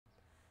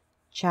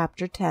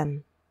Chapter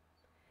 10.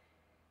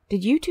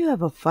 "Did you two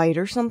have a fight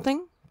or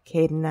something?"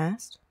 Caden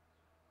asked.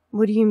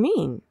 "What do you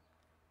mean?"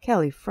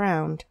 Kelly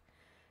frowned.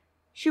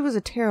 She was a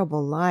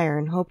terrible liar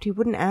and hoped he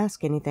wouldn't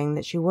ask anything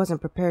that she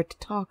wasn't prepared to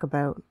talk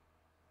about.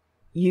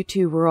 "You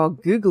two were all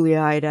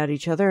googly-eyed at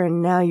each other,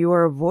 and now you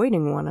are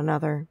avoiding one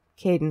another,"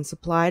 Caden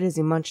supplied as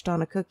he munched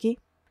on a cookie.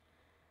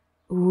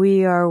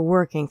 "We are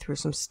working through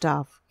some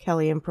stuff,"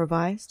 Kelly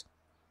improvised.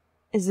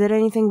 "Is it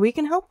anything we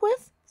can help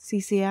with?"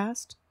 Cece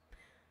asked.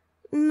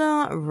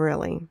 "Not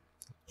really."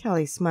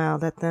 Kelly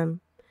smiled at them.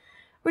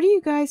 "What are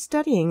you guys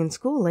studying in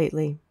school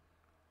lately?"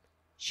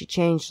 She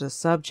changed the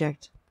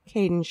subject.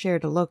 Caden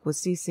shared a look with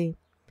Cece.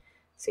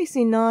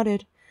 Cece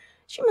nodded.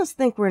 "She must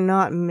think we're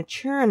not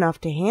mature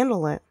enough to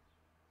handle it."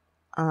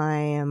 "I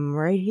am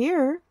right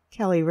here."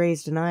 Kelly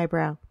raised an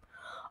eyebrow.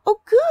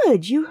 "Oh,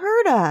 good! You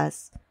heard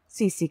us!"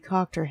 Cece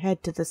cocked her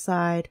head to the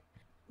side.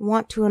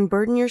 "Want to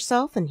unburden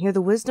yourself and hear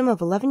the wisdom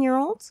of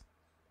 11-year-olds?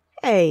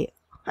 "Hey,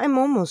 I'm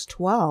almost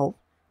 12,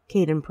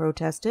 Caden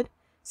protested.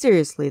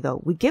 "Seriously, though,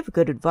 we give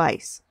good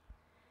advice."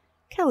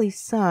 Kelly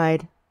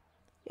sighed.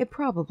 It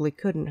probably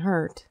couldn't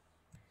hurt.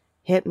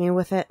 "Hit me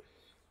with it."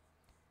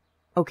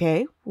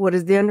 "Okay, what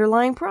is the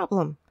underlying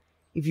problem?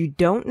 If you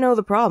don't know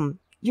the problem,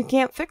 you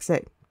can't fix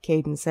it,"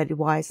 Caden said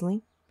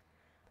wisely.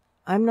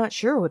 "I'm not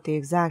sure what the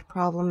exact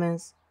problem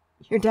is.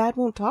 Your dad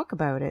won't talk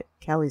about it,"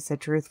 Kelly said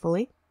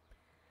truthfully.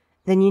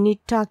 "Then you need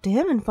to talk to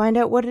him and find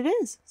out what it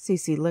is."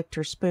 Cece licked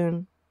her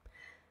spoon.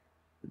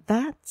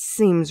 "That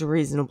seems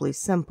reasonably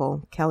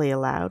simple," Kelly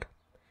allowed.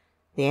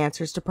 "The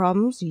answers to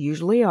problems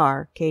usually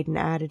are," Caden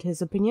added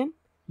his opinion.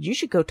 "You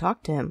should go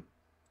talk to him."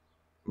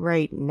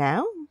 "Right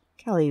now?"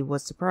 Kelly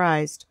was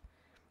surprised.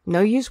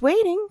 "No use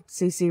waiting,"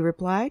 Cece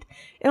replied.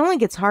 "It only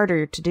gets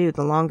harder to do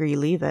the longer you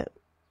leave it."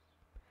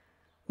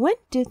 "When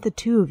did the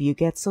two of you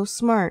get so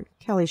smart?"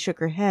 Kelly shook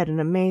her head in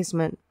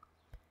amazement.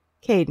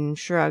 Caden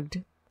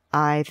shrugged.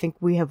 "I think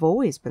we have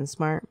always been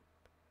smart."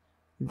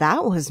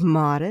 "That was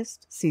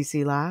modest,"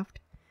 Cece laughed.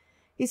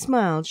 He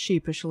smiled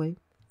sheepishly.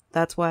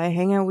 "That's why I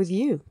hang out with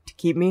you, to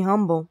keep me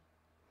humble."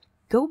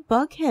 "Go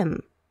bug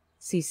him."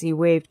 Cece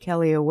waved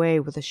Kelly away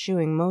with a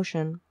shooing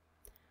motion.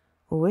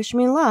 "Wish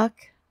me luck."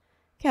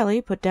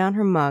 Kelly put down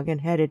her mug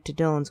and headed to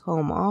Dillon's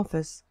home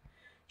office.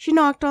 She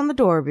knocked on the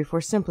door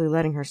before simply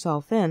letting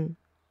herself in.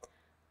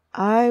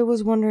 "I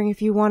was wondering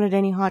if you wanted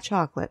any hot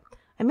chocolate.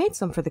 I made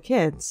some for the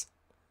kids."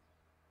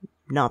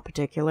 "Not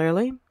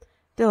particularly."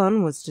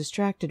 Dillon was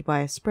distracted by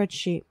a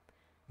spreadsheet.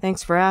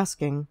 "Thanks for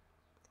asking."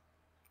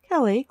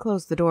 Kelly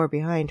closed the door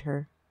behind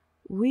her.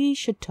 "We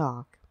should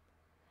talk."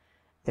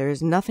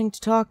 "There's nothing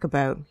to talk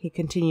about," he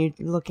continued,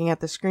 looking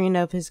at the screen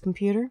of his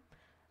computer.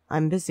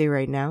 "I'm busy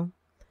right now."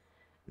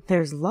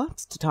 "There's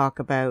lots to talk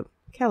about."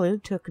 Kelly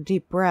took a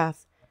deep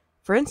breath.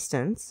 "For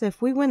instance,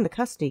 if we win the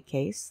custody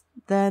case,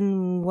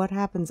 then what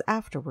happens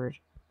afterward?"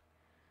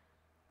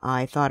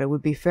 "I thought it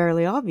would be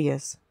fairly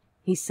obvious,"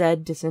 he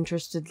said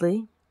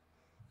disinterestedly.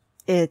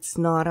 "It's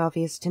not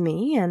obvious to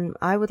me, and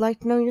I would like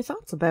to know your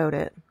thoughts about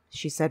it,"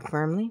 she said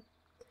firmly.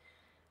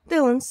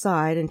 Dillon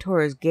sighed and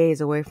tore his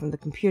gaze away from the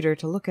computer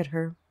to look at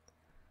her.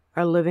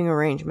 "Our living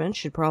arrangement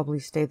should probably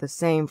stay the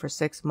same for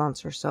 6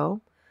 months or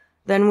so.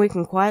 Then we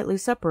can quietly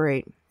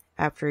separate.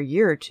 After a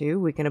year or two,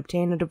 we can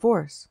obtain a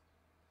divorce."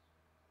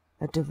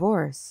 "A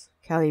divorce?"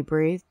 Kelly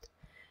breathed.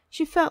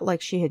 She felt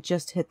like she had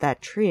just hit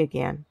that tree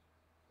again.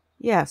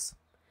 "Yes."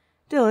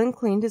 Dillon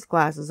cleaned his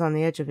glasses on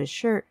the edge of his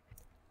shirt.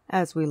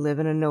 "As we live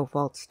in a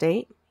no-fault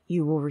state,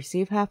 you will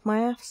receive half my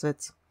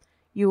assets.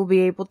 You will be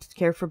able to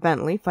care for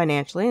Bentley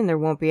financially, and there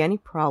won't be any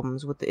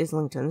problems with the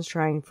Islingtons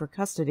trying for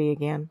custody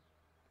again."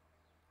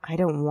 "I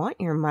don't want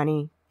your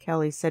money,"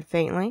 Kelly said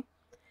faintly.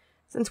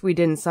 "Since we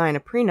didn't sign a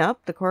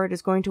prenup, the court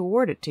is going to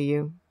award it to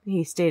you,"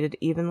 he stated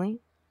evenly.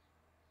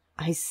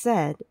 "I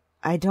said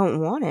I don't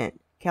want it,"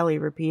 Kelly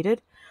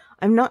repeated.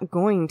 "I'm not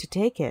going to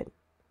take it."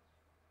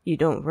 "You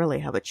don't really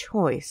have a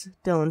choice,"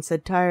 Dillon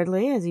said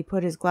tiredly as he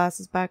put his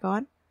glasses back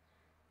on.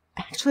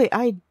 "Actually,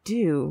 I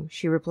do,"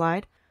 she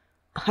replied.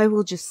 "I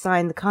will just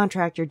sign the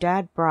contract your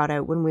dad brought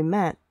out when we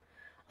met.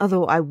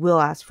 Although I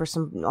will ask for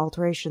some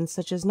alterations,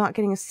 such as not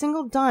getting a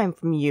single dime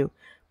from you,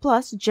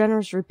 plus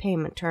generous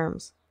repayment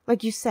terms.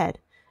 Like you said,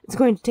 it's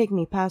going to take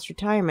me past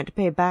retirement to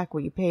pay back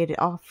what you paid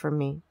off for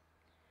me."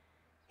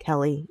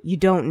 "Kelly, you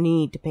don't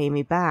need to pay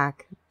me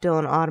back,"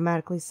 Dillon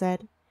automatically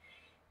said.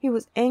 He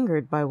was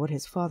angered by what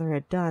his father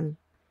had done.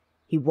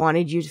 He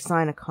wanted you to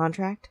sign a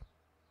contract.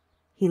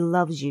 "He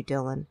loves you,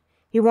 Dillon.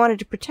 He wanted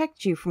to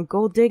protect you from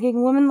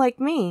gold-digging women like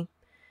me."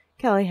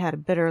 Kelly had a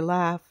bitter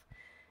laugh.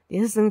 "The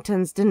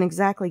Islingtons didn't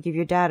exactly give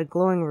your dad a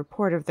glowing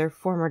report of their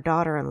former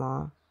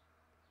daughter-in-law."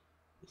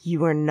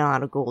 "You are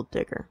not a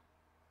gold-digger."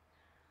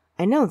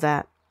 "I know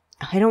that.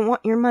 I don't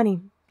want your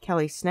money,"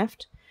 Kelly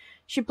sniffed.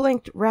 She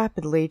blinked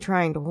rapidly,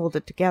 trying to hold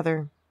it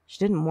together. She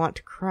didn't want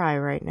to cry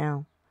right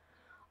now.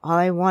 "All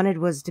I wanted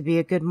was to be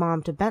a good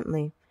mom to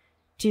Bentley,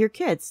 to your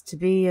kids, to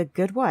be a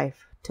good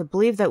wife, to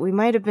believe that we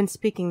might have been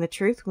speaking the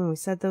truth when we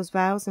said those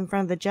vows in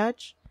front of the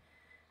judge.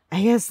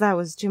 I guess that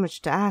was too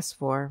much to ask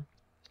for."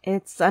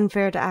 It's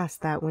unfair to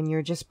ask that when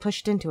you're just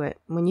pushed into it,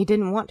 when you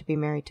didn't want to be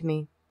married to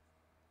me.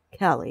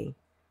 Kelly.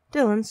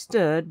 Dillon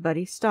stood, but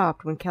he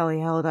stopped when Kelly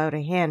held out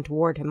a hand to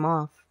ward him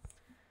off.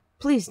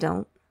 Please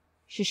don't.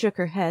 She shook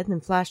her head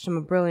and flashed him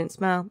a brilliant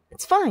smile.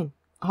 It's fine.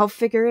 I'll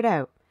figure it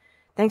out.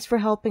 Thanks for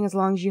helping as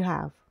long as you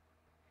have.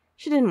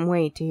 She didn't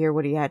wait to hear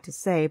what he had to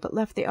say, but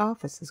left the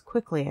office as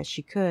quickly as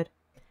she could.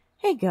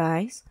 Hey,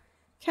 guys.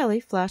 Kelly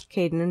flashed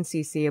Caden and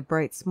Cece a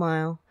bright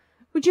smile.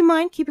 Would you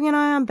mind keeping an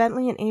eye on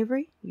Bentley and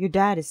Avery? Your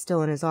dad is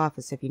still in his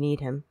office if you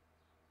need him.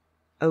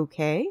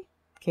 Okay,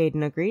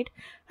 Caden agreed.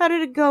 How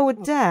did it go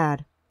with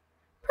Dad?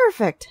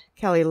 Perfect,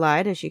 Kelly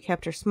lied as she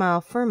kept her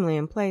smile firmly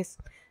in place.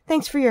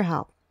 Thanks for your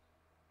help.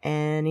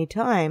 Any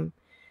time.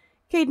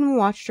 Caden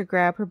watched her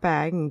grab her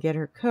bag and get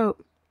her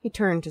coat. He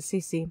turned to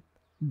Cece.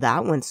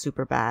 That went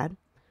super bad.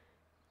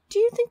 Do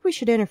you think we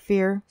should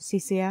interfere?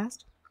 Cece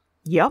asked.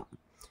 Yup.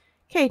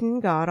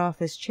 Caden got off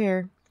his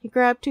chair. He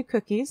grabbed 2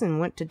 cookies and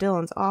went to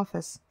Dillon's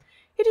office.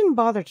 He didn't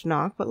bother to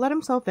knock, but let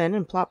himself in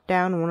and plopped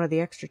down in one of the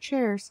extra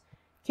chairs.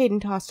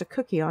 Caden tossed a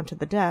cookie onto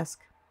the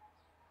desk.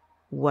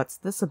 What's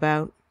this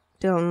about?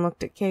 Dillon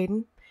looked at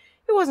Caden.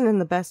 He wasn't in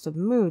the best of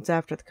moods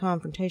after the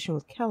confrontation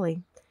with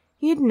Kelly.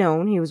 He had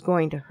known he was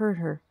going to hurt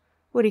her.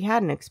 What he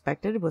hadn't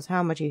expected was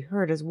how much he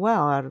hurt as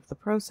well out of the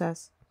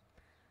process.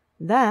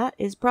 That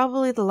is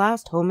probably the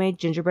last homemade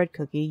gingerbread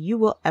cookie you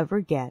will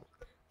ever get,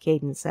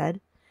 Caden said.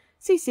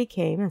 Cece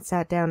came and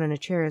sat down in a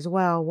chair as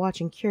well,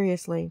 watching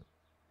curiously.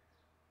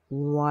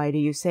 Why do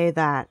you say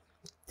that?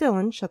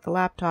 Dillon shut the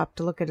laptop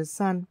to look at his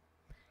son.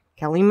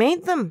 Kelly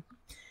made them.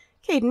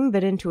 Caden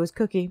bit into his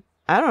cookie.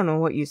 I don't know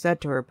what you said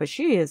to her, but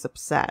she is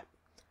upset.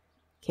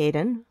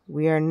 Caden,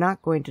 we are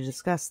not going to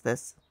discuss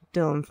this.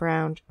 Dillon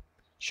frowned.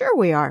 Sure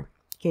we are,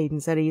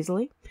 Caden said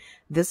easily.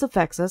 This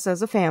affects us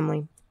as a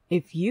family.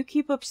 If you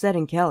keep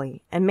upsetting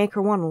Kelly and make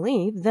her want to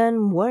leave,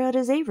 then what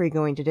is Avery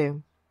going to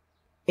do?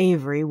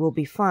 Avery will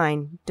be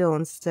fine,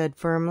 Dillon said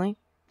firmly.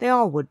 They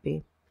all would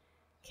be.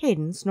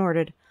 Caden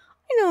snorted.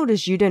 I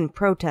noticed you didn't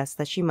protest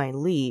that she might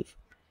leave.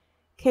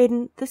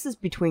 Caden, this is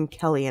between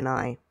Kelly and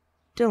I.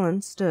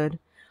 Dillon stood.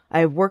 I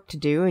have work to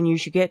do, and you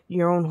should get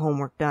your own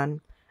homework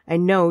done. I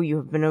know you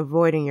have been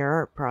avoiding your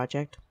art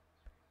project.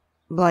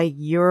 Like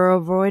you're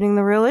avoiding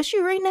the real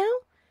issue right now?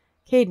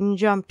 Caden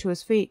jumped to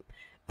his feet.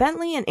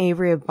 Bentley and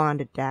Avery have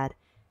bonded, Dad.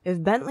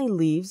 If Bentley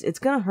leaves, it's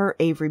going to hurt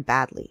Avery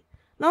badly.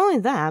 Not only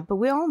that, but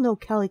we all know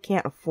Kelly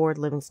can't afford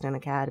Livingston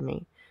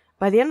Academy.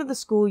 By the end of the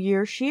school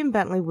year, she and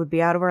Bentley would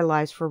be out of our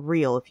lives for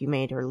real if you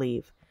made her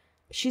leave.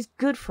 She's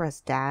good for us,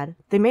 Dad.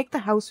 They make the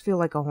house feel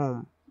like a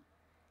home.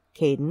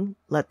 Caden,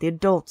 let the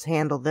adults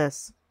handle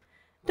this.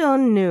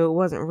 Dillon knew it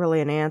wasn't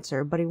really an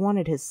answer, but he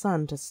wanted his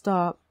son to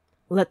stop.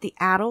 Let the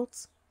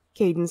adults?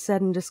 Caden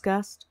said in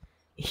disgust.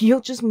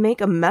 You'll just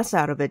make a mess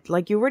out of it,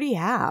 like you already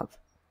have.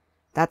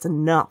 That's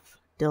enough,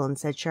 Dillon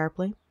said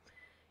sharply.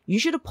 You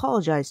should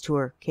apologize to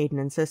her, Caden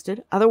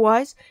insisted.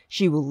 Otherwise,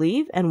 she will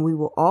leave, and we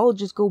will all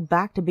just go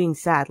back to being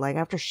sad like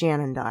after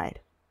Shannon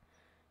died.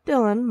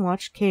 Dillon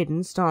watched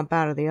Caden stomp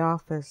out of the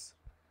office.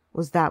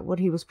 Was that what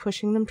he was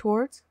pushing them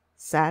towards?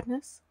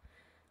 Sadness?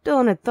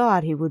 Dillon had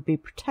thought he would be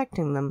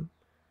protecting them.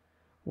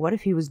 What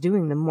if he was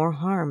doing them more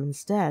harm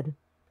instead?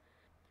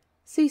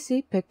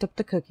 Cece picked up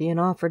the cookie and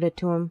offered it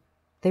to him.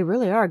 They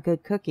really are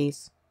good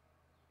cookies.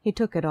 He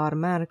took it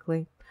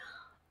automatically.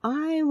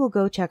 I will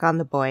go check on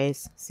the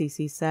boys,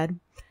 Cece said.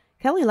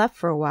 Kelly left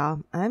for a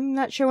while. I'm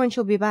not sure when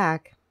she'll be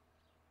back.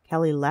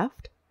 Kelly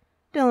left?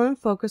 Dillon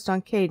focused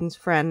on Caden's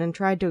friend and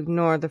tried to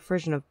ignore the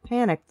frisson of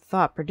panic the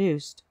thought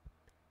produced.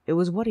 It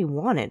was what he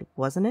wanted,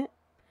 wasn't it?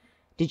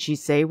 Did she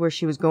say where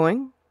she was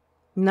going?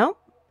 No,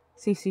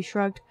 Cece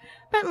shrugged.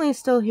 Bentley is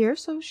still here,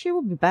 so she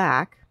will be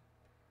back.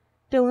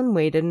 Dillon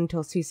waited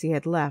until Cece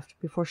had left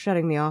before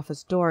shutting the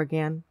office door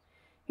again.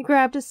 He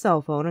grabbed his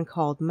cell phone and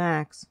called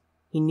Max.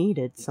 He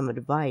needed some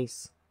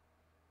advice.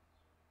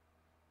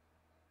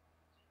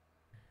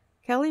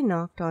 Kelly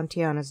knocked on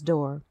Tiana's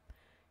door.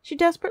 She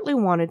desperately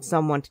wanted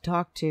someone to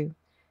talk to.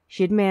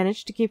 She had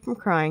managed to keep from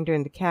crying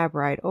during the cab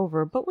ride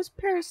over, but was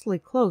perilously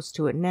close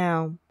to it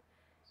now.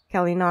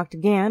 Kelly knocked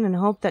again and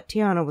hoped that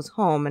Tiana was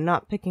home and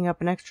not picking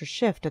up an extra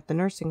shift at the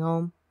nursing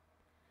home.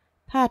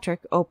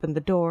 Patrick opened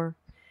the door.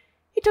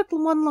 He took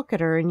one look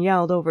at her and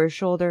yelled over his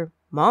shoulder,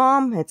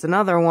 Mom, it's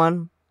another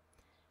one.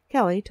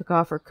 Kelly took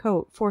off her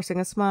coat, forcing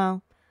a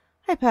smile.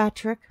 Hi,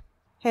 Patrick.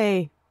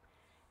 Hey.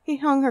 He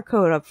hung her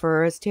coat up for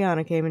her as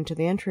Tiana came into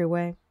the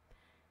entryway.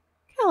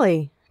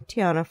 Kelly,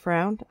 Tiana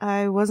frowned.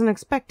 I wasn't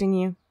expecting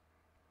you.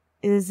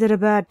 Is it a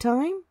bad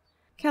time?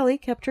 Kelly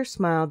kept her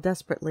smile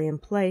desperately in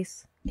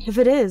place. If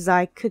it is,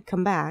 I could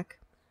come back.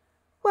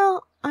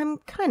 Well, I'm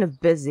kind of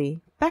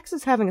busy. Bex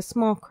is having a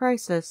small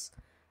crisis.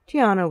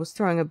 Tiana was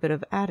throwing a bit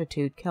of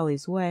attitude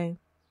Kelly's way.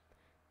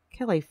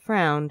 Kelly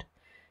frowned.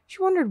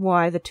 She wondered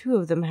why the two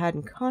of them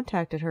hadn't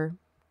contacted her.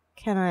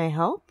 Can I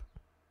help?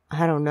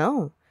 I don't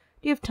know.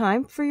 Do you have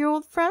time for your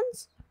old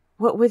friends?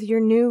 What with your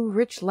new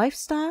rich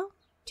lifestyle?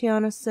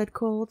 Tiana said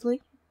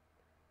coldly.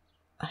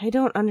 I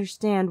don't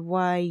understand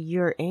why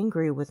you're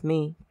angry with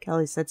me,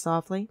 Kelly said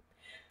softly.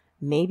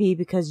 Maybe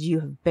because you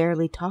have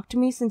barely talked to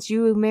me since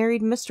you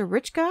married Mr.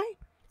 Rich Guy?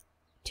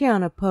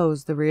 Tiana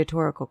posed the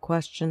rhetorical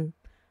question.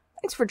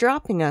 Thanks for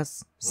dropping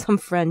us. Some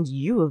friend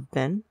you have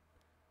been.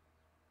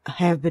 I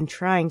have been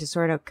trying to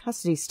sort out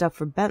custody stuff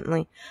for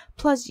Bentley.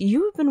 Plus,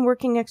 you have been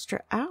working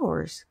extra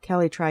hours,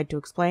 Kelly tried to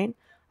explain.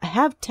 I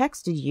have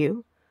texted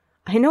you.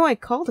 I know I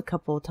called a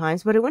couple of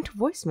times, but it went to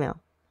voicemail.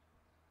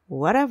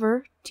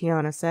 Whatever,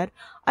 Tiana said.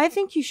 I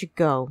think you should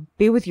go.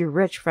 Be with your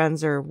rich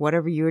friends or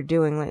whatever you are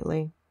doing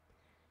lately.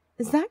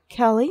 Is that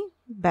Kelly?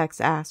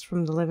 Bex asked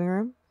from the living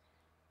room.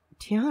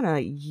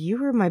 Tiana,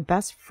 you are my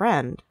best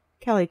friend.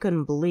 Kelly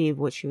couldn't believe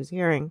what she was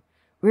hearing.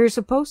 We were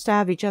supposed to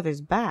have each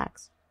other's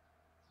backs.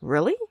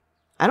 Really?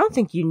 I don't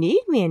think you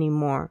need me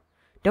anymore.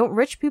 Don't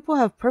rich people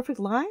have perfect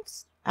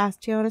lives?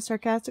 Asked Tiana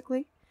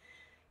sarcastically.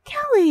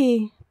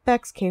 Kelly!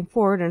 Bex came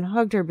forward and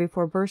hugged her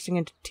before bursting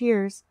into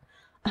tears.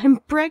 I'm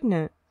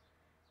pregnant.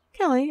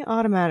 Kelly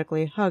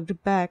automatically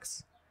hugged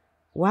Bex.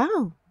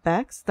 Wow,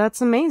 Bex,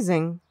 that's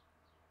amazing.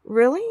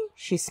 Really?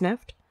 She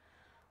sniffed.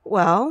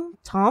 Well,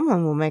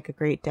 Tomlin will make a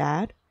great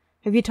dad.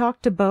 Have you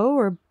talked to Bo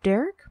or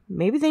Derek?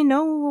 Maybe they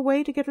know a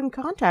way to get in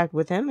contact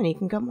with him and he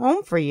can come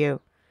home for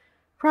you.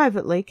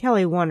 Privately,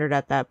 Kelly wondered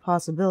at that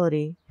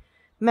possibility.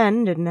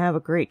 Men didn't have a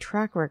great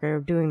track record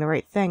of doing the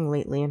right thing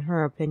lately, in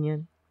her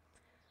opinion.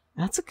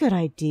 That's a good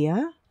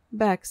idea.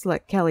 Bex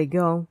let Kelly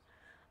go.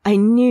 I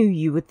knew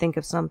you would think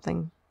of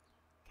something.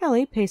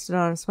 Kelly pasted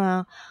on a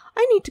smile.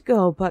 I need to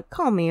go, but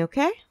call me,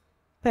 okay?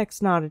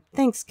 Bex nodded.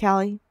 Thanks,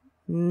 Kelly.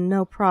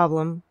 No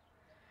problem.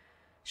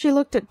 She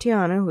looked at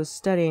Tiana, who was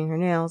studying her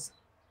nails.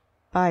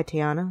 Bye,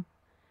 Tiana.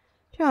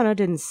 Tiana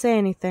didn't say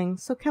anything,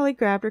 so Kelly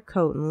grabbed her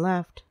coat and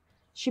left.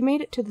 She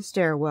made it to the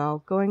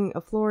stairwell, going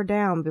a floor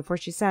down before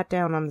she sat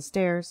down on the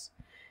stairs.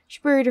 She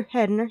buried her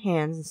head in her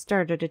hands and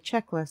started a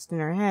checklist in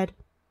her head.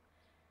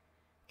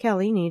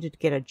 Kelly needed to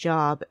get a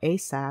job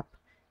ASAP,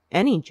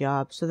 any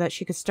job, so that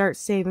she could start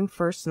saving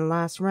first and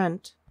last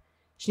rent.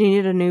 She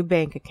needed a new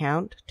bank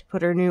account to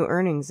put her new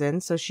earnings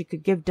in so she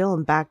could give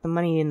Dillon back the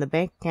money in the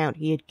bank account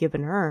he had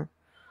given her.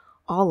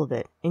 All of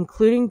it,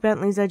 including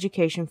Bentley's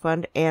education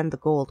fund and the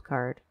gold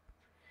card.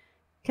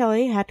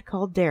 Kelly had to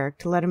call Derek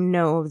to let him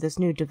know of this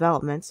new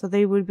development so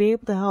they would be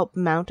able to help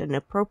mount an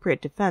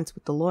appropriate defense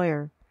with the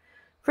lawyer.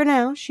 For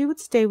now, she would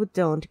stay with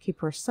Dillon to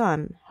keep her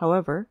son.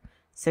 However,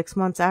 6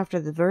 months after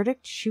the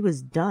verdict, she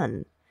was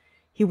done.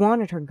 He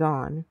wanted her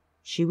gone.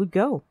 She would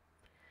go.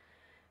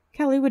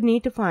 Kelly would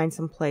need to find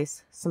some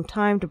place, some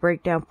time to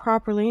break down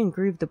properly and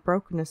grieve the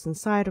brokenness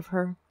inside of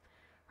her.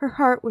 Her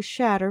heart was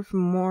shattered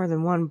from more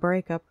than one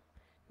breakup.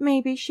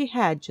 Maybe she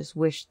had just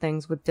wished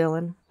things with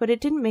Dillon, but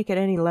it didn't make it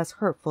any less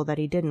hurtful that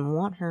he didn't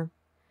want her.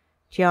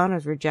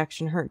 Tiana's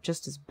rejection hurt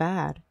just as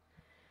bad.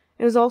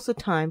 It was also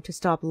time to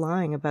stop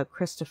lying about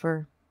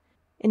Christopher.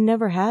 It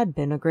never had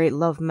been a great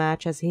love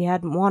match, as he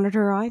hadn't wanted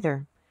her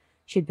either.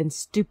 She had been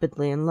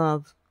stupidly in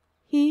love.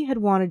 He had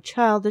wanted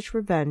childish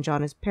revenge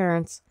on his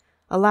parents,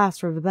 a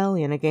last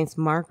rebellion against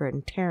Margaret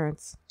and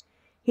Terence.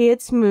 He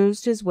had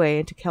smoothed his way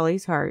into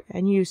Kelly's heart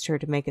and used her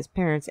to make his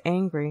parents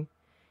angry.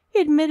 He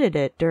admitted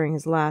it during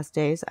his last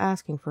days,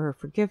 asking for her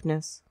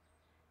forgiveness.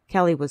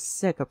 Kelly was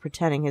sick of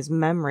pretending his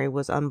memory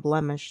was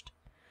unblemished.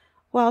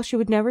 While she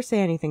would never say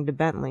anything to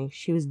Bentley,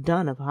 she was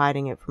done of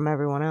hiding it from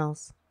everyone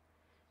else.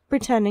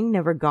 Pretending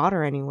never got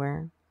her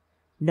anywhere.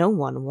 No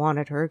one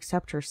wanted her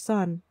except her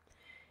son.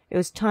 It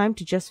was time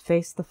to just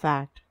face the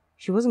fact.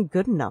 She wasn't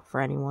good enough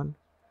for anyone.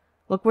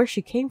 Look where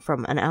she came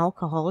from, an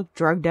alcoholic,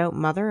 drugged-out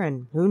mother,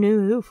 and who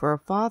knew who for a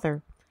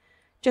father.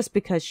 Just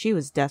because she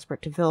was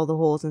desperate to fill the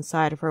holes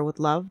inside of her with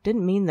love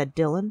didn't mean that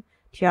Dillon,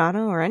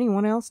 Tiana, or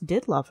anyone else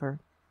did love her.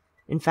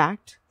 In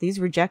fact, these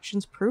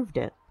rejections proved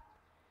it.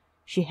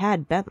 She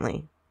had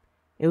Bentley.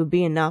 It would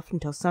be enough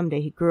until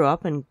someday he grew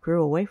up and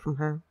grew away from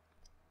her.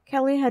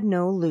 Kelly had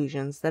no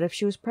illusions that if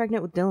she was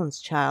pregnant with Dillon's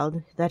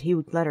child, that he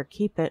would let her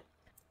keep it.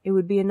 It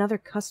would be another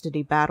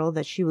custody battle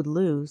that she would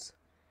lose.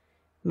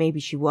 Maybe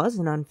she was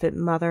an unfit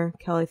mother,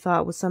 Kelly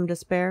thought with some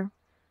despair.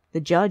 The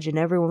judge and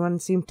everyone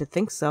seemed to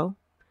think so.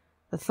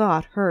 The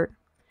thought hurt.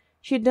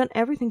 She had done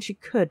everything she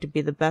could to be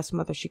the best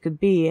mother she could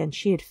be, and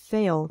she had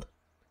failed.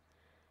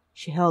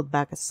 She held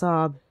back a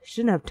sob.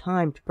 She didn't have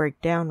time to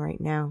break down right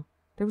now.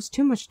 There was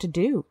too much to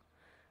do.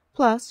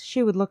 Plus,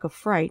 she would look a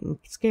fright and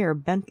scare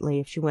Bentley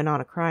if she went on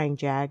a crying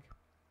jag.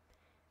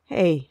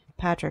 Hey,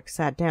 Patrick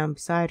sat down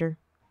beside her.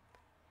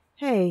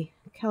 Hey,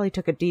 Kelly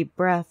took a deep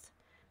breath.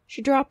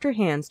 She dropped her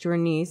hands to her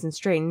knees and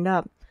straightened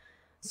up.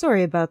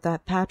 Sorry about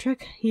that,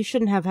 Patrick. You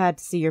shouldn't have had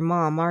to see your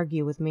mom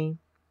argue with me.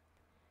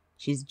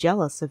 She's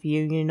jealous of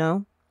you, you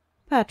know.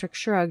 Patrick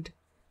shrugged.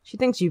 She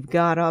thinks you've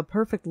got a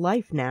perfect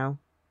life now.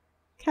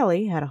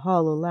 Kelly had a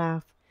hollow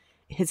laugh.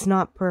 It's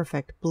not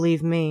perfect,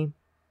 believe me.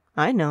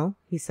 I know,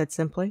 he said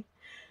simply.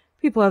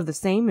 People have the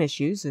same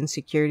issues,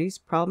 insecurities,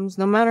 problems,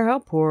 no matter how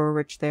poor or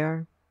rich they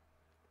are.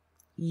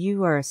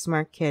 You are a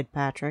smart kid,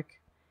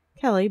 Patrick.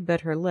 Kelly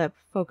bit her lip,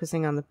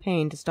 focusing on the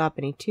pain to stop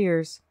any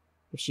tears.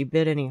 If she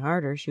bit any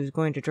harder, she was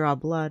going to draw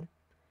blood.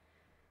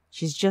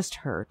 She's just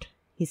hurt,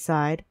 he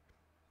sighed.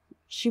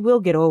 She will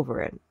get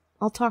over it.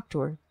 I'll talk to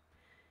her.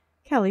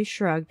 Kelly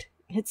shrugged.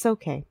 It's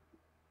okay.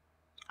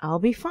 I'll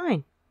be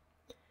fine.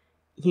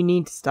 You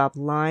need to stop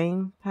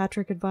lying,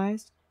 Patrick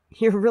advised.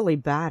 You're really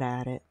bad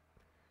at it.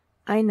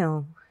 I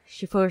know.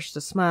 She forced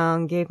a smile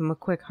and gave him a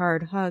quick,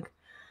 hard hug.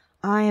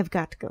 I have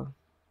got to go.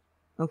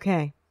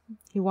 Okay.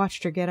 He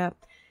watched her get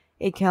up.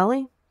 Hey,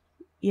 Kelly?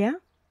 Yeah?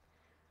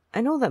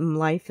 I know that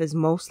life is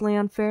mostly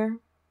unfair,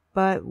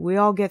 but we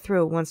all get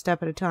through it one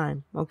step at a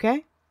time,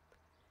 okay?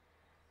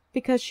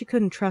 Because she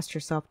couldn't trust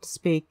herself to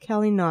speak,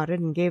 Kelly nodded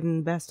and gave him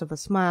the best of a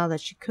smile that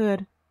she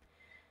could.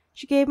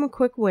 She gave him a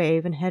quick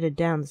wave and headed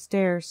down the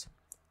stairs.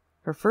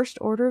 Her first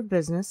order of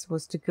business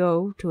was to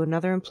go to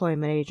another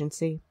employment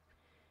agency.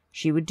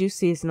 She would do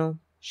seasonal.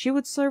 She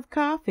would serve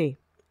coffee.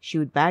 She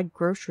would bag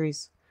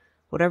groceries.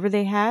 Whatever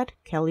they had,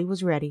 Kelly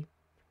was ready.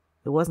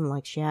 It wasn't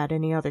like she had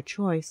any other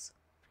choice.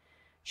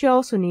 She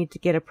also needed to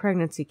get a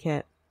pregnancy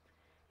kit.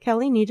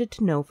 Kelly needed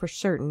to know for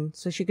certain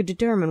so she could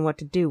determine what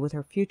to do with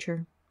her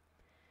future.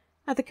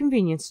 At the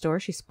convenience store,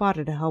 she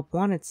spotted a help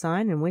wanted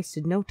sign and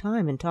wasted no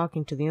time in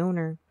talking to the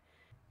owner.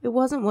 It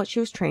wasn't what she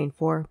was trained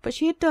for, but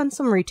she had done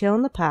some retail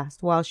in the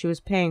past while she was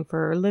paying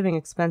for her living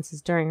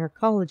expenses during her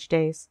college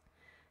days.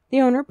 The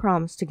owner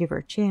promised to give her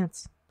a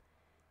chance.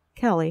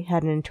 Kelly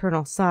had an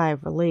internal sigh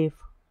of relief.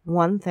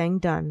 One thing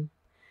done.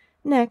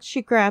 Next,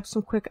 she grabbed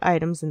some quick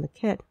items in the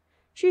kit.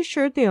 She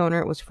assured the owner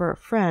it was for a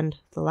friend.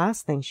 The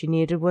last thing she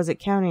needed was it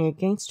counting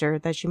against her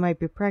that she might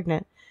be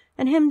pregnant,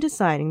 and him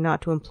deciding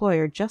not to employ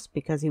her just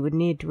because he would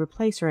need to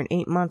replace her in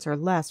 8 months or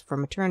less for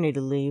maternity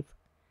leave.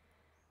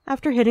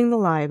 After hitting the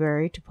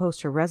library to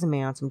post her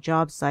resume on some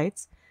job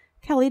sites,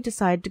 Kelly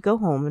decided to go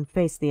home and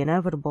face the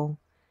inevitable.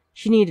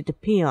 She needed to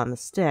pee on the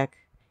stick.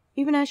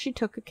 Even as she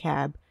took a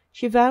cab,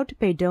 she vowed to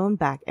pay Dillon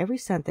back every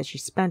cent that she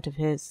spent of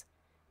his.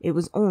 It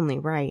was only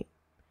right.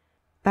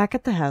 Back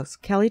at the house,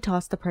 Kelly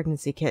tossed the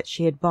pregnancy kit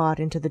she had bought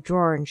into the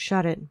drawer and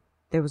shut it.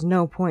 There was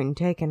no point in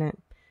taking it.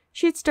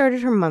 She had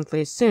started her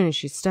monthly as soon as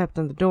she stepped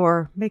in the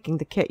door, making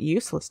the kit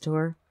useless to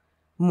her.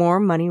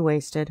 More money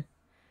wasted.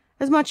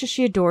 As much as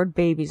she adored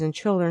babies and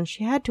children,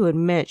 she had to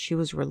admit she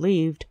was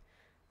relieved.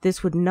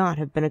 This would not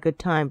have been a good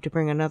time to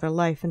bring another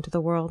life into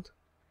the world.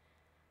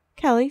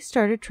 Kelly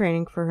started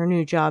training for her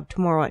new job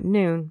tomorrow at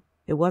noon.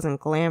 It wasn't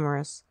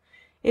glamorous.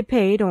 It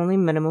paid only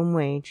minimum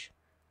wage.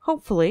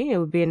 Hopefully, it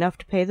would be enough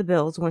to pay the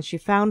bills when she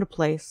found a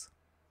place.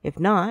 If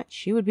not,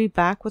 she would be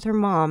back with her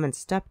mom and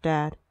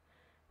stepdad.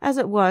 As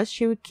it was,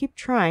 she would keep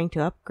trying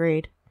to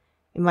upgrade.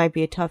 It might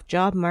be a tough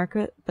job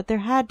market, but there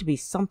had to be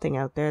something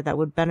out there that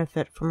would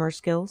benefit from her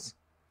skills.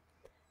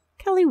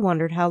 Kelly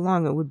wondered how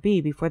long it would be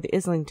before the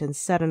Islingtons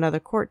set another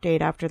court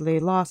date after they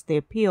lost the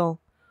appeal,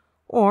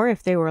 or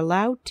if they were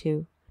allowed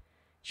to.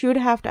 She would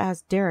have to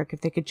ask Derek if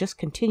they could just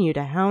continue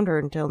to hound her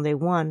until they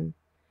won.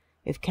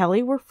 If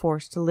Kelly were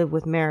forced to live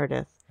with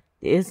Meredith,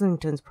 the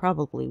Islingtons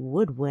probably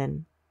would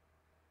win.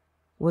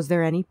 Was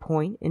there any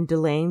point in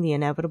delaying the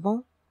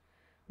inevitable?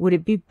 Would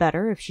it be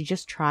better if she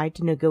just tried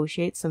to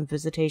negotiate some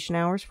visitation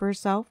hours for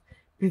herself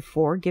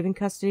before giving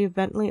custody of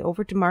Bentley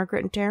over to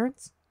Margaret and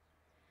Terence?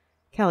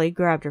 Kelly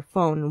grabbed her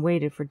phone and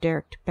waited for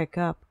Derek to pick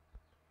up.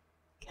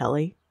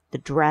 Kelly, the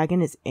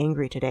dragon is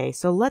angry today,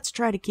 so let's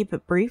try to keep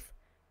it brief.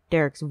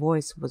 Derek's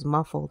voice was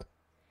muffled.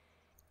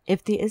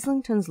 If the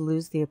Islingtons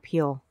lose the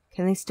appeal,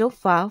 can they still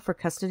file for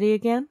custody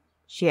again?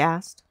 She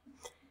asked.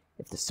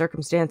 If the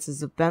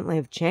circumstances of Bentley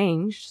have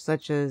changed,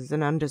 such as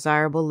an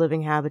undesirable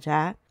living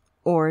habitat,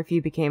 or if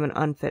you became an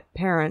unfit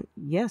parent,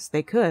 yes,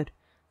 they could.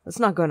 That's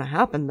not going to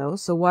happen, though,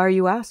 so why are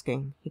you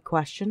asking? He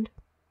questioned.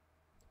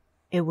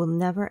 It will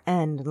never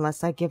end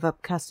unless I give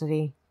up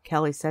custody,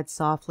 Kelly said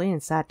softly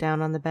and sat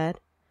down on the bed.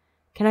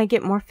 Can I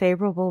get more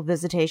favorable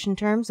visitation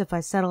terms if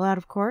I settle out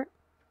of court?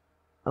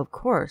 Of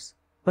course,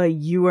 but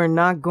you are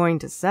not going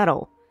to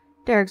settle.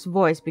 Derek's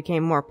voice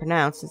became more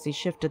pronounced as he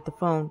shifted the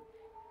phone.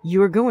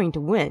 You are going to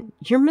win.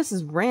 You're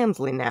Mrs.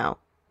 Ramsley now.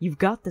 You've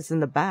got this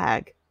in the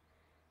bag.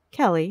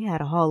 Kelly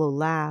had a hollow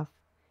laugh.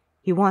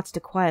 He wants to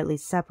quietly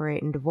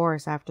separate and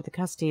divorce after the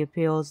custody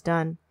appeal is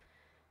done.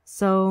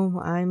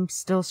 So I'm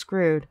still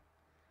screwed.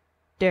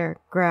 Derek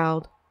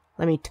growled.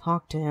 Let me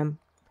talk to him.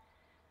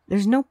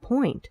 There's no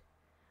point.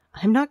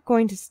 I'm not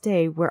going to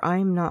stay where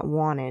I'm not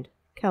wanted.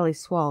 Kelly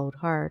swallowed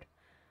hard.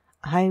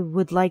 I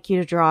would like you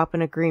to draw up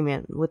an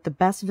agreement with the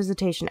best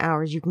visitation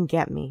hours you can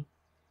get me.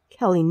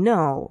 Kelly,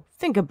 no.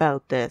 Think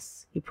about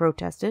this, he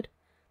protested.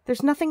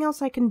 There's nothing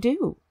else I can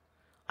do.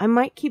 I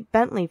might keep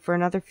Bentley for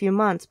another few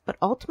months, but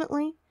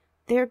ultimately,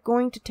 they're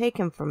going to take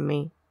him from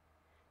me.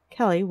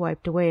 Kelly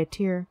wiped away a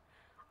tear.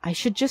 I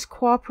should just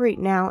cooperate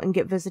now and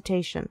get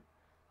visitation.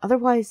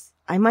 Otherwise,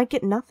 I might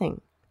get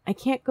nothing. I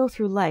can't go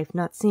through life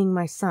not seeing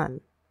my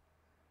son.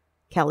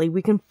 Kelly,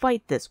 we can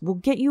fight this. We'll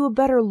get you a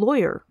better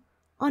lawyer.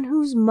 On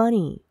whose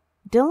money?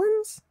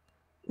 Dillon's?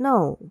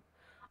 No.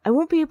 I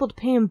won't be able to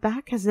pay him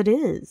back as it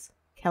is.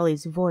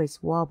 Kelly's voice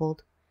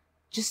wobbled.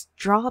 Just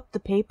draw up the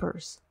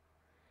papers.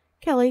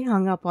 Kelly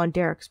hung up on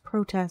Derek's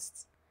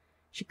protests.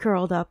 She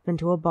curled up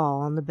into a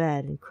ball on the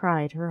bed and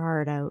cried her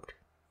heart out.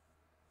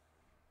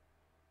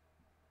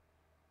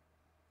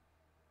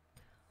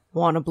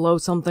 Want to blow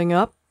something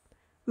up?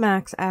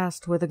 Max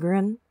asked with a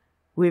grin.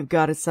 "We've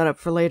got it set up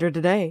for later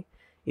today.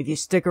 If you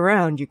stick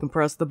around, you can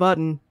press the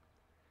button."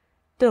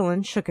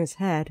 Dillon shook his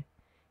head.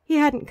 He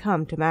hadn't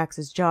come to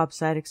Max's job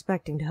site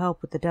expecting to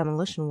help with the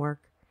demolition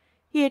work.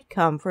 He had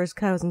come for his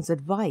cousin's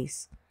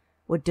advice.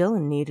 What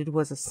Dillon needed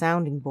was a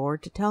sounding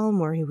board to tell him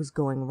where he was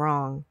going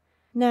wrong.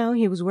 Now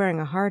he was wearing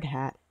a hard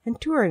hat and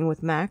touring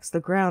with Max the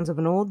grounds of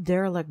an old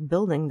derelict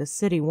building the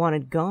city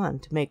wanted gone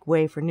to make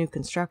way for new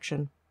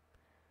construction.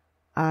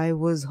 "I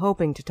was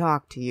hoping to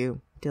talk to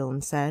you,"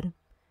 Dillon said.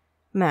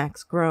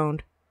 Max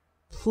groaned.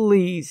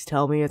 "Please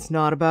tell me it's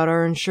not about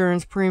our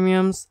insurance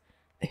premiums.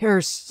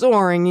 They're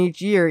soaring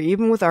each year,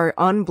 even with our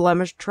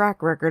unblemished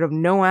track record of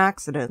no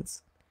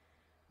accidents."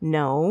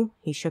 "No,"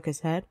 he shook his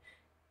head.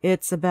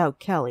 "It's about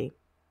Kelly."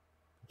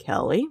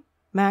 "Kelly?"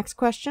 Max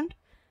questioned.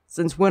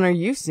 "Since when are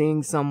you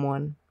seeing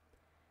someone?"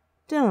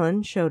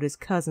 Dillon showed his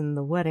cousin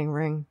the wedding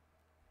ring.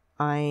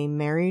 "I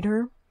married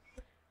her."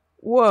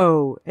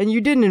 "Whoa, and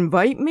you didn't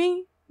invite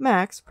me?"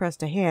 Max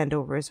pressed a hand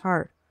over his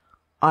heart.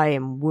 "I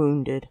am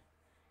wounded."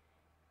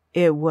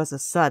 "It was a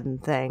sudden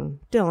thing."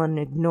 Dillon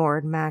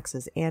ignored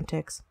Max's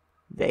antics.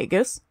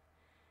 "Vegas?"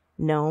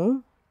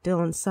 "No,"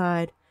 Dillon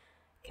sighed.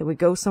 "Can we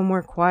go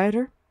somewhere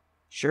quieter?"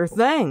 "Sure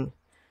thing."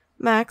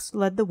 Max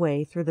led the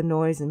way through the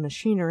noise and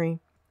machinery.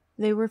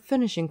 They were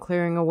finishing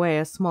clearing away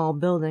a small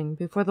building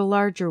before the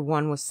larger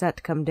one was set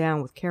to come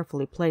down with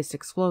carefully placed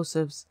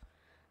explosives.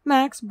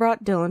 Max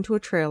brought Dillon to a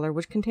trailer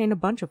which contained a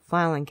bunch of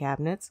filing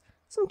cabinets,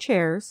 some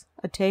chairs,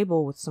 a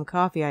table with some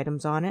coffee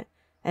items on it,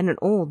 and an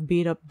old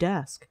beat-up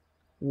desk.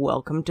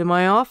 "Welcome to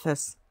my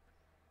office."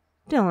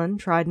 Dillon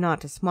tried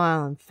not to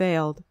smile and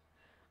failed.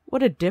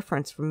 What a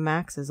difference from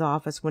Max's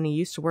office when he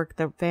used to work at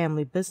the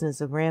family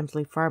business of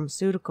Ramsley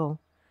Pharmaceutical.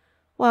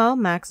 While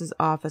Max's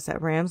office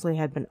at Ramsley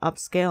had been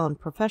upscale and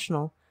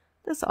professional,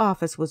 this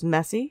office was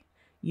messy,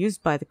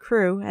 used by the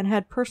crew, and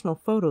had personal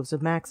photos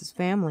of Max's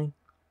family.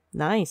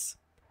 Nice.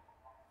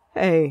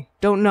 "Hey,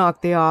 don't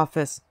knock the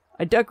office.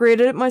 I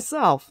decorated it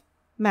myself."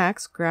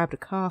 Max grabbed a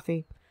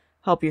coffee.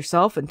 "Help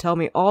yourself and tell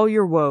me all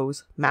your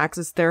woes.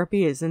 Max's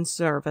therapy is in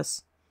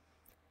service."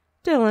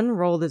 Dillon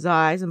rolled his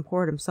eyes and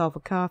poured himself a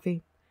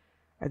coffee.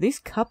 "Are these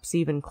cups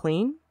even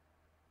clean?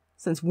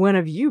 Since when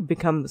have you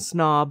become the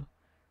snob?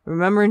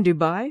 Remember in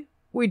Dubai?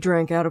 We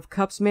drank out of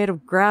cups made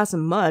of grass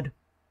and mud.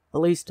 At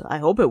least, I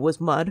hope it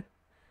was mud."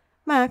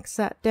 Max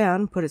sat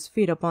down and put his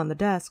feet up on the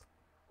desk.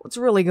 "What's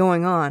really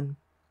going on?"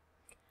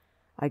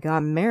 "I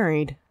got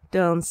married,"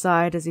 Dillon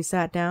sighed as he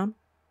sat down.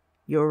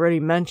 "You already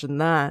mentioned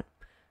that.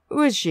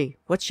 Who is she?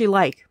 What's she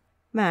like?"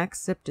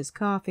 Max sipped his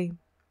coffee.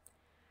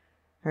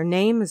 "Her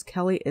name is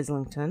Kelly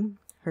Islington.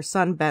 Her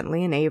son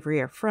Bentley and Avery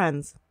are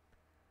friends."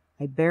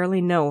 "I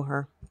barely know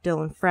her."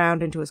 Dillon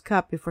frowned into his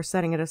cup before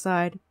setting it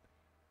aside.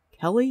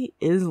 "Kelly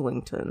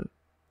Islington.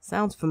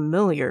 Sounds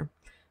familiar."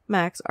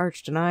 Max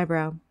arched an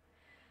eyebrow.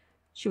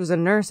 "She was a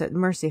nurse at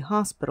Mercy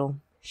Hospital.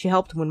 She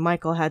helped when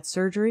Michael had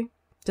surgery,"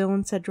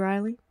 Dillon said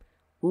dryly.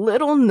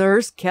 "Little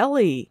Nurse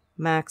Kelly,"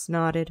 Max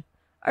nodded.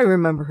 "I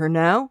remember her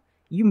now.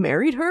 You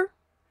married her?"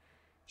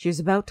 "She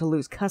was about to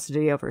lose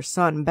custody of her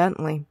son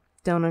Bentley."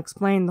 Dillon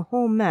explained the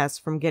whole mess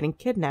from getting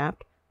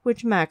kidnapped,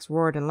 which Max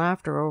roared in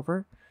laughter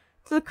over,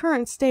 to the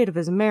current state of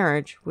his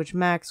marriage, which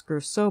Max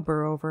grew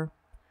sober over.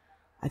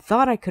 "I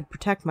thought I could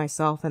protect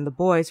myself and the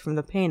boys from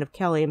the pain of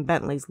Kelly and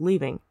Bentley's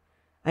leaving.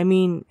 I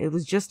mean, it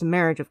was just a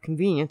marriage of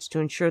convenience to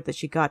ensure that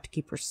she got to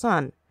keep her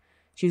son.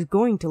 She was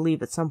going to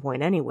leave at some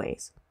point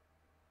anyways."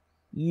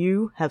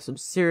 "You have some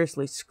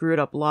seriously screwed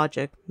up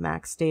logic,"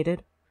 Max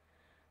stated.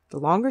 "The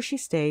longer she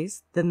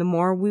stays, then the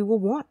more we will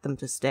want them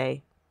to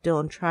stay,"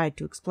 Dillon tried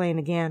to explain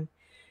again.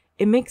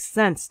 "It makes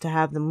sense to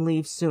have them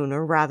leave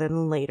sooner rather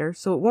than later,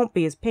 so it won't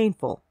be as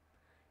painful.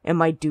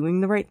 Am I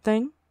doing the right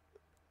thing?"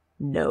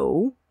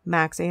 "No,"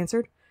 Max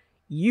answered.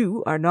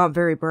 "You are not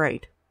very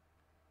bright."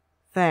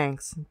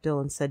 "Thanks,"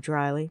 Dillon said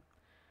dryly.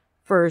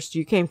 "First,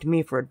 you came to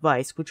me for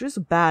advice, which was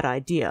a bad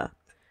idea.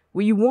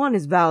 What you want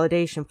is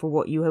validation for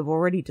what you have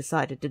already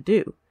decided to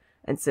do,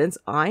 and since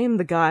I am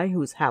the guy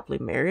who is happily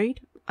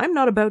married, I'm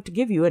not about to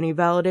give you any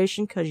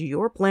validation because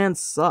your plan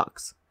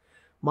sucks.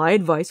 My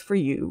advice for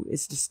you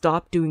is to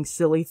stop doing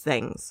silly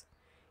things.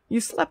 You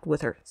slept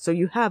with her, so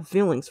you have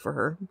feelings for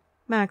her."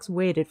 Max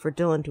waited for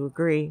Dillon to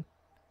agree.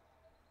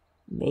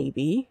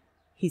 "Maybe,"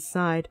 he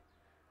sighed.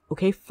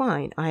 "Okay,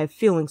 fine, I have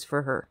feelings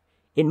for her.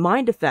 In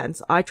my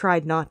defense, I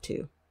tried not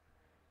to."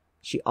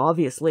 "She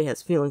obviously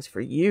has feelings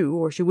for you,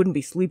 or she wouldn't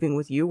be sleeping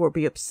with you or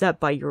be upset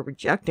by your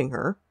rejecting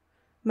her."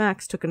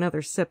 Max took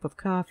another sip of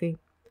coffee.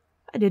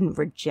 "I didn't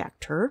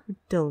reject her,"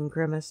 Dillon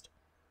grimaced.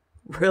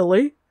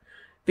 "Really?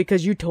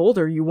 Because you told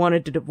her you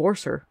wanted to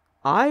divorce her.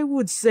 I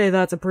would say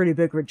that's a pretty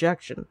big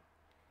rejection."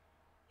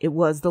 "It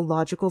was the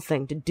logical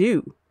thing to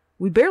do.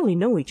 We barely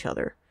know each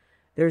other.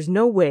 There's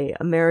no way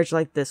a marriage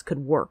like this could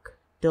work,"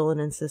 Dillon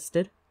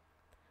insisted.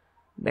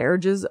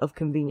 "Marriages of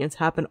convenience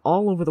happen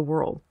all over the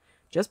world.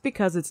 Just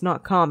because it's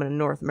not common in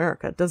North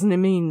America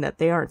doesn't mean that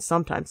they aren't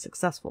sometimes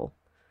successful."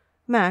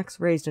 Max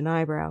raised an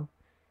eyebrow.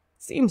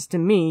 "Seems to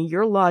me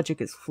your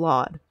logic is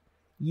flawed.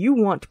 You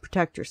want to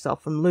protect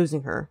yourself from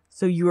losing her,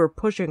 so you are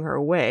pushing her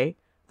away,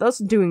 thus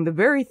doing the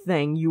very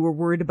thing you were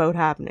worried about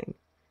happening.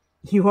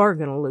 You are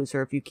going to lose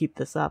her if you keep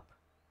this up."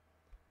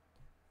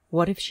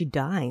 "What if she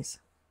dies?"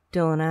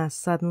 Dillon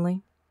asked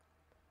suddenly.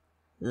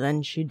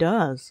 "Then she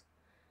does."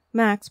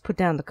 Max put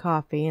down the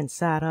coffee and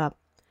sat up.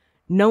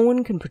 "No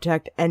one can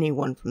protect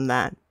anyone from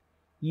that.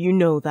 You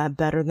know that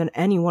better than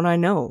anyone I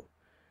know.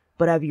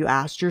 But have you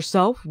asked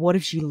yourself, what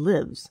if she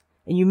lives,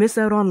 and you miss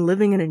out on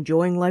living and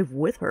enjoying life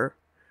with her?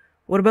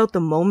 What about the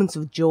moments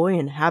of joy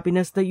and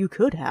happiness that you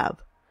could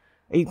have?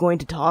 Are you going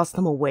to toss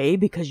them away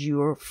because you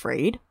are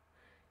afraid?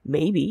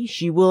 Maybe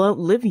she will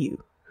outlive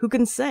you. Who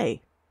can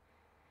say?"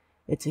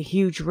 "It's a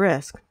huge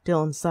risk,"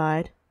 Dillon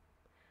sighed.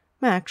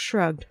 Max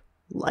shrugged.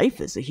 "Life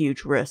is a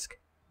huge risk.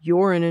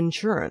 You're in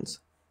insurance.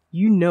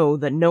 You know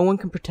that no one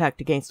can protect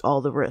against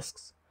all the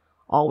risks.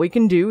 All we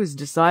can do is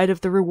decide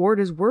if the reward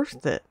is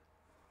worth it."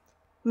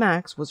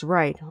 Max was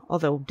right,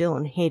 although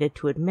Dillon hated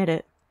to admit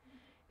it.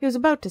 He was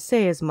about to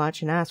say as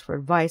much and ask for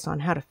advice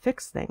on how to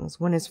fix things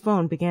when his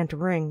phone began to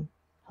ring.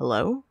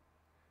 "Hello?"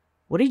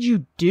 "What did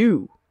you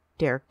do?"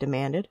 Derek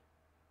demanded.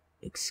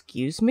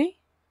 "Excuse me?"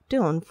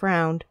 Dillon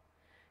frowned.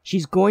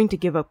 "She's going to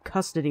give up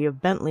custody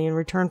of Bentley in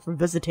return for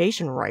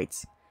visitation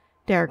rights,"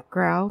 Derek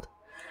growled.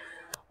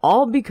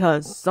 "All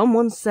because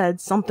someone said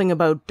something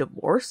about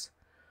divorce?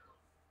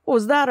 What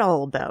was that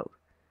all about?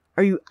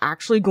 Are you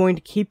actually going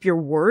to keep your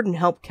word and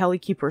help Kelly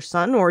keep her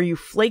son, or are you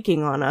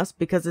flaking on us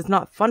because it's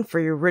not fun for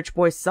your rich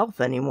boy self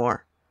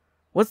anymore?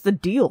 What's the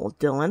deal,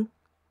 Dillon?"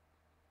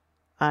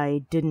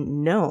 "I didn't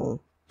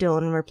know,"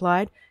 Dillon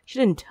replied. "She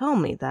didn't tell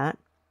me that."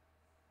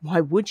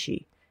 "Why would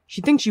she?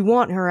 She thinks you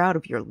want her out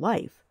of your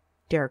life,"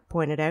 Derek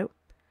pointed out.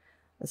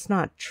 "That's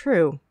not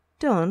true."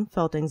 Dillon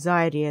felt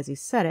anxiety as he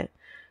said it,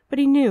 but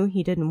he knew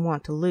he didn't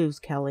want to lose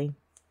Kelly.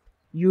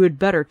 "You had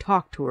better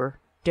talk to her,"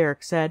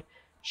 Derek said.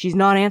 "She's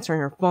not answering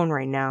her phone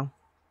right now."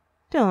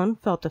 Dillon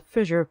felt a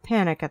fissure of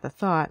panic at the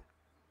thought.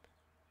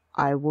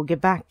 "I will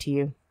get back to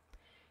you."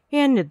 He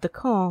ended the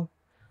call.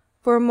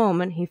 For a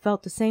moment he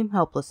felt the same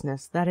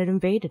helplessness that had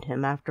invaded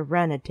him after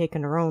Wren had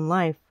taken her own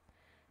life.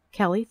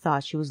 Kelly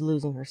thought she was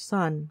losing her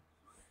son.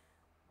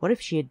 What if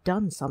she had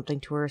done something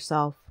to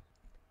herself?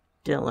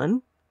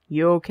 "Dillon,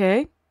 you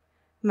okay?"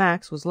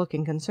 Max was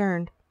looking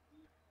concerned.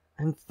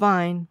 "I'm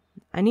fine.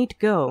 I need to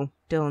go."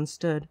 Dillon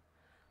stood.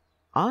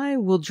 "I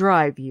will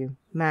drive you."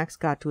 Max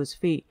got to his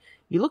feet.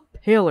 "You look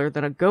paler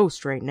than a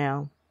ghost right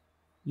now."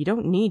 "You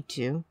don't need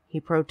to," he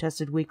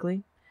protested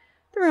weakly.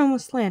 The room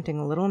was slanting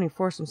a little, and he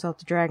forced himself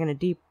to drag in a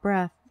deep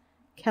breath.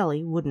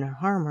 Kelly wouldn't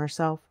harm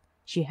herself.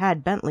 She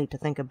had Bentley to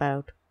think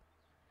about.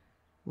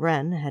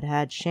 Wren had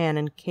had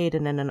Shannon,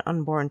 Caden, and an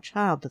unborn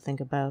child to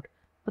think about,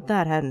 but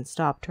that hadn't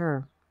stopped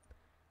her.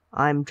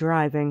 "I'm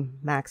driving,"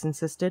 Max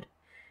insisted.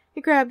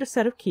 He grabbed a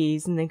set of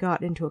keys, and they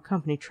got into a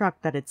company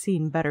truck that had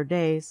seen better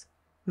days.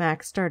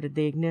 Max started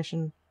the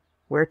ignition.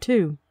 "Where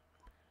to?"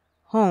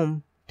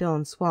 "Home."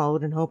 Dillon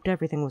swallowed and hoped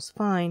everything was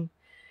fine.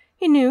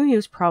 He knew he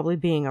was probably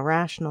being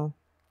irrational.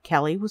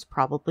 Kelly was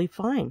probably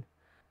fine.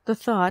 The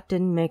thought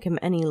didn't make him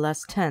any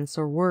less tense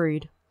or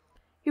worried.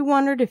 He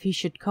wondered if he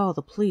should call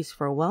the police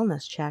for a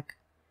wellness check.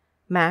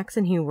 Max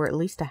and he were at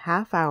least a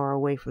half hour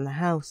away from the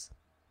house.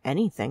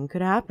 Anything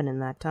could happen in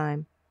that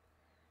time.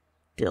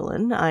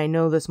 "Dillon, I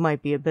know this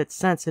might be a bit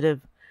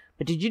sensitive,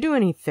 but did you do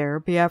any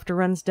therapy after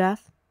Wren's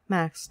death?"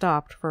 Max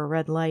stopped for a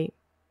red light.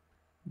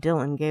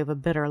 Dillon gave a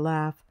bitter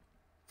laugh.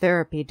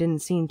 Therapy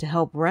didn't seem to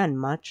help Wren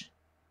much.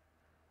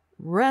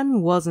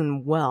 "Wren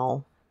wasn't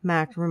well,"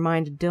 Max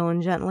reminded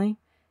Dillon gently.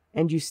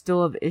 "And you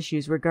still have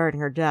issues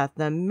regarding her death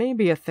that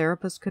maybe a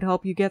therapist could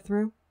help you get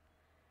through?"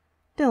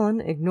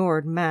 Dillon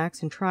ignored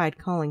Max and tried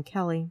calling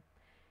Kelly.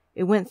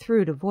 It went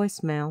through to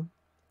voicemail.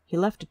 He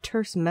left a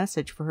terse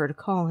message for her to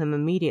call him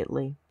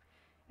immediately.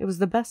 It was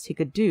the best he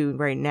could do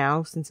right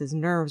now, since his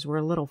nerves were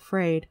a little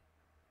frayed.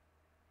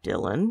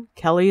 "Dillon,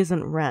 Kelly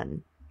isn't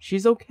Wren.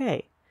 She's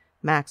okay,"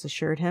 Max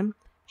assured him.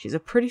 "She's a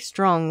pretty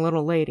strong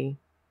little lady."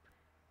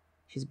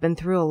 "She's been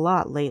through a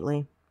lot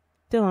lately."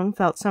 Dillon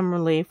felt some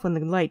relief when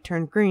the light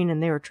turned green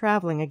and they were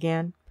traveling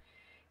again.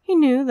 He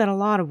knew that a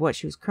lot of what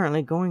she was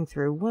currently going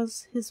through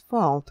was his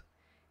fault.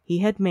 He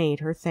had made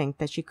her think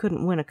that she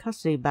couldn't win a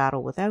custody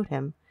battle without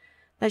him,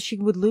 that she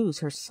would lose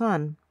her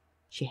son.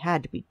 She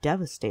had to be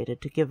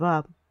devastated to give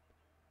up.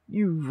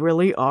 "You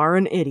really are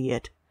an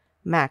idiot."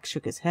 Max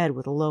shook his head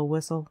with a low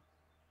whistle.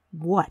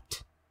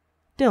 "What?"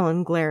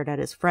 Dillon glared at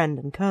his friend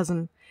and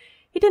cousin.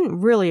 He didn't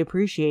really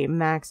appreciate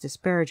Max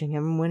disparaging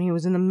him when he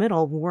was in the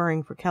middle of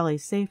worrying for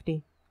Kelly's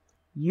safety.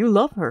 "You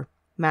love her,"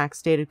 Max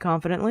stated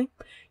confidently.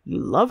 "You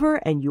love her,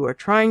 and you are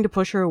trying to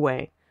push her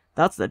away.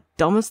 That's the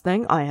dumbest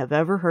thing I have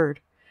ever heard.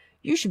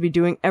 You should be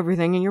doing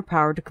everything in your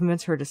power to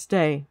convince her to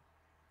stay."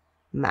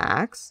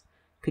 "Max,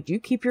 could you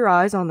keep your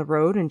eyes on the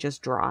road and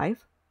just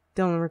drive?"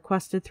 Dillon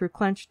requested through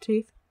clenched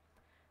teeth.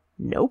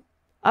 "Nope.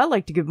 I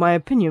like to give my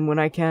opinion when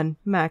I can,"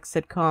 Max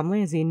said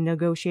calmly as he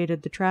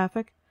negotiated the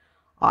traffic.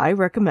 "I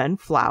recommend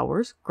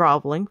flowers,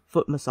 groveling,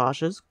 foot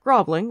massages,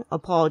 groveling,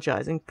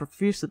 apologizing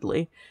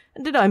profusely.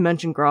 And did I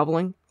mention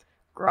groveling?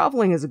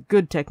 Groveling is a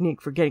good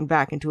technique for getting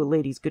back into a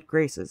lady's good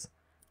graces.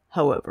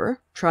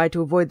 However, try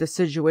to avoid the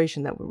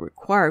situation that would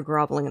require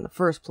groveling in the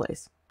first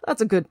place.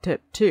 That's a good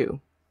tip, too.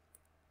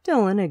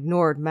 Dillon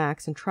ignored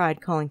Max and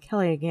tried calling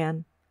Kelly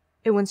again.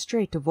 It went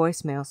straight to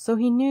voicemail, so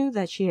he knew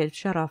that she had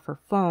shut off her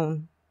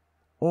phone.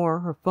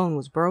 Or her phone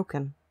was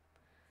broken.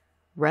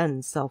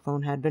 Wren's cell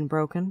phone had been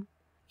broken.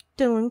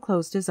 Dillon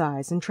closed his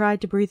eyes and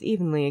tried to breathe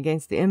evenly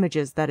against the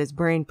images that his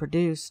brain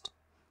produced.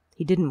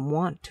 He didn't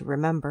want to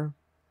remember.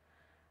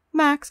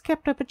 Max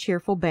kept up a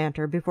cheerful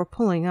banter before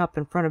pulling up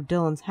in front of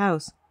Dillon's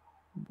house.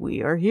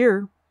 "We are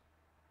here."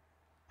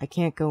 "I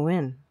can't go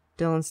in."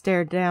 Dillon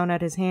stared down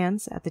at his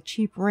hands, at the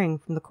cheap ring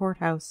from the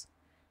courthouse.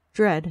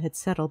 Dread had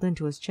settled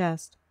into his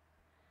chest.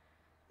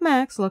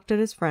 Max looked at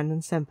his friend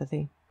in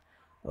sympathy.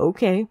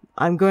 "Okay,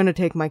 I'm going to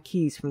take my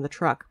keys from the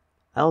truck.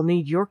 I'll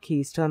need your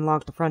keys to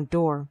unlock the front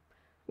door.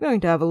 I'm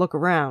going to have a look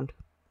around."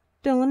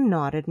 Dillon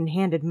nodded and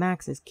handed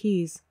Max his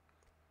keys.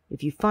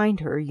 "If you find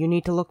her, you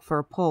need to look for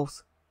a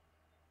pulse."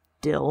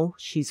 "Dill,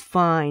 she's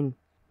fine."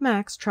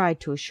 Max tried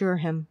to assure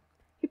him.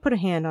 He put a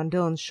hand on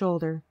Dillon's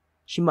shoulder.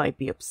 "She might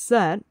be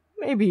upset,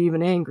 maybe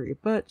even angry,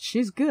 but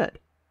she's good."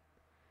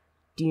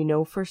 "Do you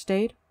know first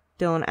aid?"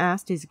 Dillon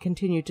asked as he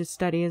continued to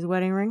study his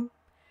wedding ring.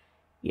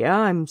 "Yeah,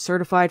 I'm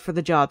certified for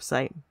the job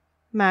site."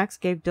 Max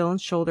gave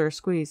Dillon's shoulder a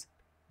squeeze.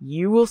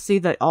 "You will see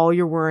that all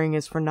your worrying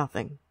is for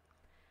nothing."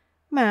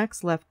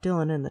 Max left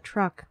Dillon in the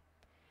truck.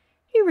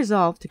 He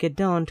resolved to get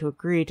Dillon to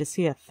agree to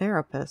see a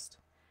therapist.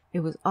 It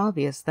was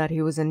obvious that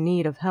he was in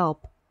need of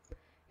help.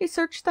 He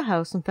searched the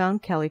house and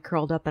found Kelly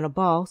curled up in a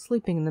ball,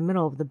 sleeping in the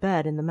middle of the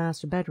bed in the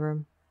master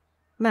bedroom.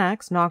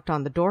 Max knocked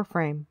on the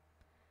doorframe.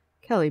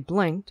 Kelly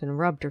blinked and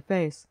rubbed her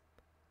face.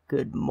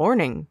 "Good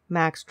morning,"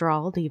 Max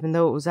drawled, even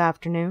though it was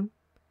afternoon.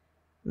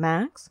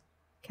 "Max?"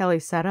 Kelly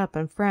sat up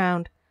and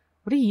frowned.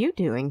 "What are you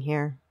doing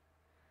here?"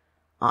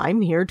 "I'm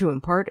here to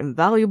impart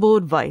invaluable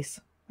advice."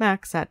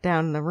 Max sat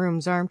down in the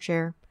room's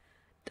armchair.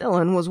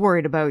 "Dillon was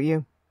worried about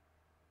you."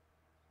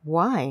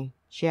 "Why?"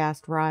 she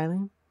asked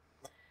wryly.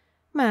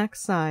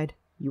 Max sighed.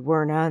 "You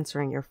weren't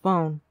answering your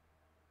phone."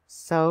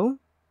 "So?"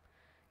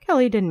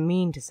 Kelly didn't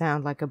mean to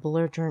sound like a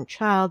belligerent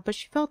child, but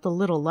she felt a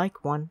little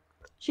like one.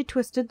 She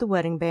twisted the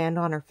wedding band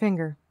on her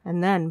finger,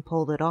 and then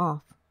pulled it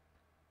off.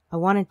 "I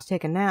wanted to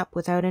take a nap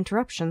without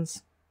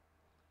interruptions."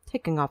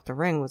 Taking off the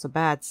ring was a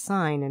bad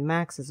sign, in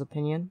Max's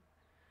opinion.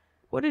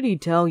 "What did he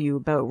tell you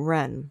about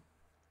Wren?"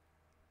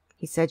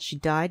 "He said she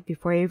died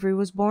before Avery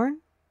was born.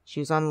 She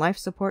was on life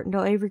support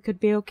until Avery could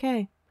be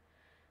okay."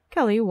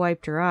 Kelly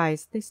wiped her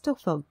eyes. They still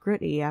felt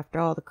gritty after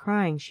all the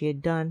crying she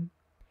had done.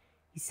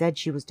 "He said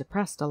she was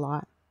depressed a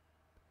lot."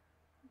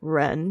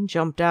 "Wren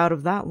jumped out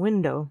of that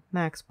window,"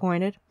 Max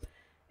pointed.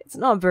 "It's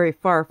not very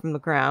far from the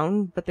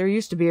ground, but there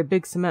used to be a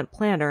big cement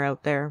planter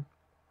out there.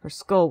 Her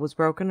skull was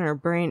broken and her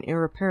brain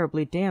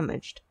irreparably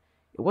damaged.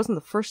 It wasn't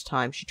the first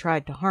time she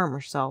tried to harm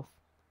herself.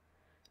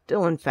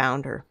 Dillon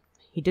found her.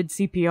 He did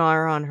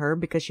CPR on her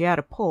because she had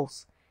a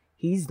pulse.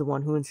 He's the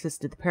one who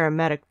insisted the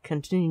paramedic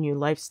continue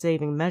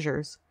life-saving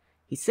measures.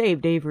 He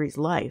saved Avery's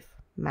life,"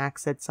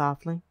 Max said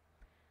softly.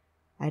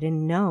 "I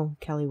didn't know,"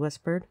 Kelly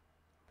whispered.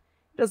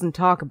 "He doesn't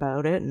talk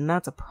about it, and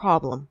that's a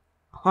problem.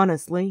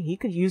 Honestly, he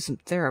could use some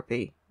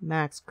therapy,"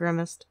 Max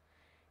grimaced.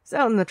 "He's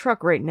out in the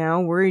truck right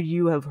now, worried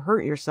you have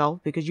hurt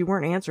yourself because you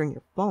weren't answering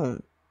your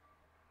phone."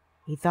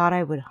 "He thought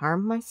I would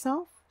harm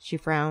myself?" She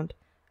frowned.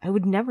 "I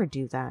would never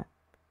do that."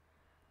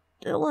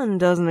 "Dillon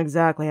doesn't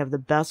exactly have the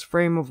best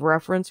frame of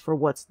reference for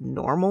what's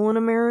normal in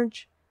a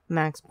marriage,"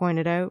 Max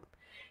pointed out.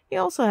 "He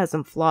also has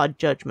some flawed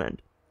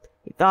judgment.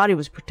 He thought he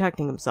was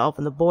protecting himself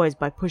and the boys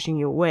by pushing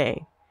you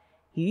away.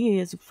 He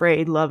is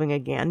afraid loving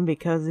again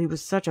because he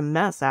was such a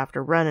mess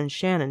after Wren and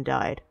Shannon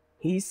died.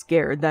 He's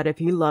scared that if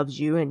he loves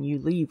you and you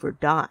leave or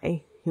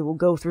die, he will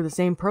go through the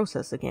same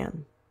process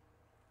again."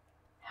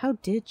 "How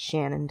did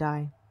Shannon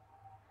die?"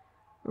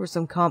 "There were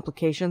some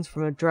complications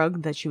from a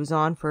drug that she was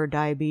on for her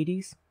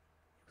diabetes.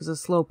 It was a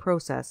slow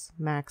process,"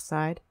 Max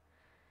sighed.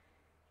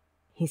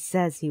 "He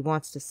says he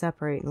wants to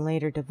separate and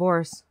later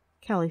divorce."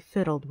 Kelly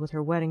fiddled with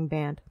her wedding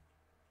band.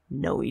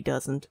 "No, he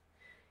doesn't.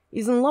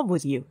 He's in love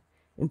with you.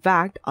 In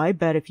fact, I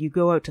bet if you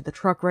go out to the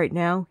truck right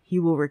now, he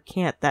will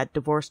recant that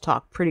divorce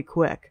talk pretty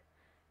quick."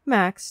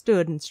 Max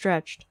stood and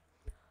stretched.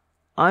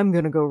 "I'm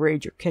going to go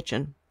raid your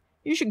kitchen.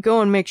 You should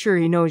go and make sure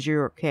he knows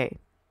you're okay."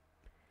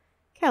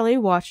 Kelly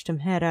watched him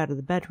head out of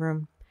the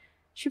bedroom.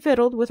 She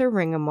fiddled with her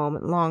ring a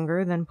moment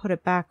longer, then put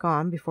it back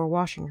on before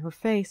washing her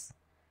face.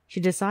 She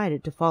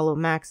decided to follow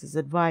Max's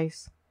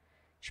advice.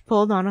 She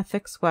pulled on a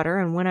thick sweater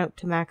and went out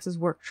to Max's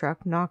work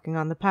truck, knocking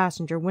on the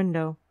passenger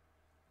window.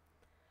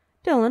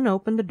 Dillon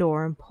opened the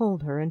door and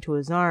pulled her into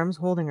his arms,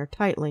 holding her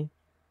tightly.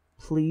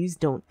 "Please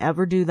don't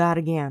ever do that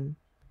again."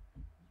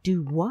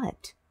 "Do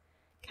what?"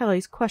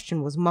 Kelly's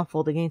question was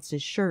muffled against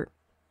his shirt.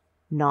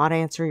 "Not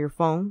answer your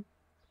phone?"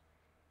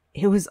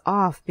 "It was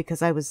off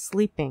because I was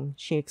sleeping,"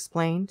 she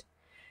explained.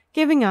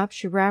 Giving up,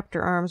 she wrapped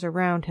her arms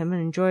around him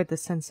and enjoyed the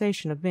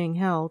sensation of being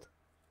held.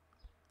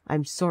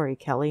 "I'm sorry,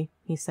 Kelly,"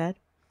 he said.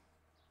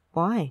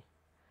 "Why?"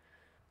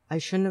 "I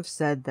shouldn't have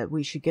said that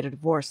we should get a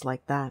divorce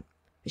like that.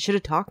 I should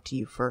have talked to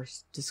you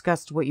first,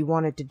 discussed what you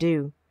wanted to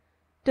do.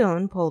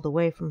 Dillon pulled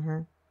away from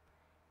her.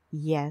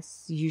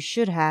 Yes, you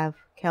should have,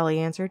 Kelly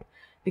answered,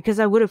 because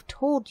I would have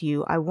told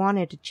you I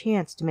wanted a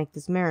chance to make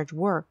this marriage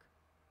work.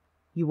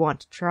 You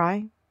want to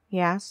try? He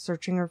asked,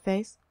 searching her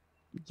face.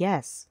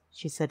 Yes,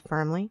 she said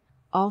firmly.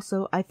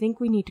 Also, I think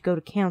we need to go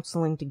to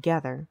counseling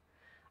together.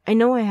 I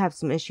know I have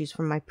some issues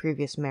from my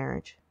previous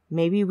marriage.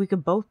 Maybe we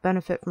could both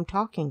benefit from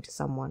talking to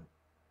someone.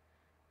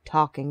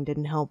 Talking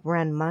didn't help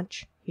Wren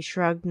much. He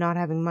shrugged, not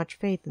having much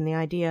faith in the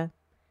idea.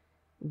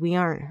 We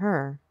aren't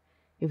her.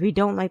 If we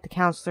don't like the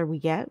counselor we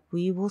get,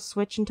 we will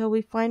switch until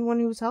we find one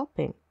who's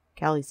helping,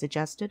 Kelly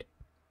suggested.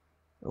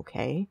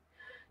 Okay.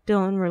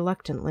 Dillon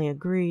reluctantly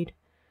agreed.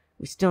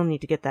 We still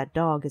need to get that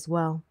dog as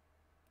well.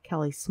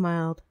 Kelly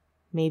smiled.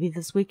 Maybe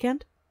this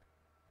weekend?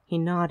 He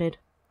nodded.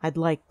 I'd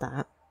like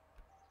that.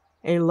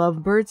 Hey,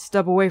 lovebirds,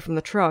 step away from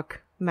the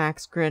truck.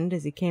 Max grinned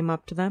as he came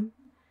up to them.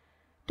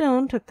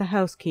 Dillon took the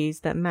house keys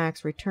that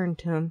Max returned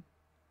to him.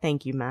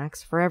 Thank you,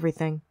 Max, for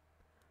everything.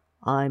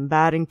 I'm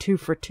batting 2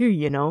 for 2,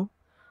 you know.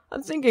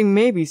 I'm thinking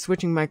maybe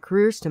switching my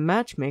careers to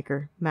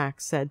matchmaker,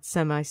 Max said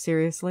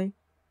semi-seriously.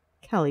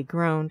 Kelly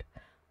groaned.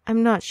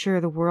 I'm not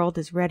sure the world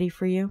is ready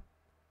for you.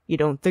 You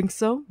don't think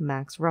so?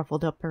 Max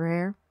ruffled up her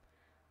hair.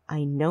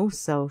 I know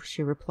so,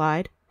 she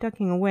replied,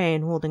 ducking away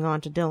and holding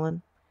on to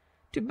Dillon.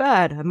 Too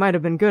bad. I might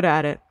have been good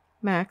at it.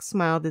 Max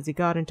smiled as he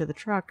got into the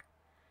truck.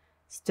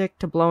 Stick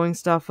to blowing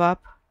stuff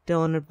up,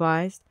 Dillon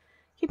advised,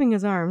 keeping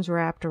his arms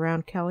wrapped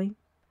around Kelly.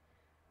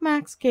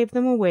 Max gave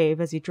them a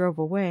wave as he drove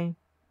away.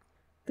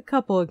 The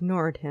couple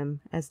ignored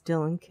him as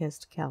Dillon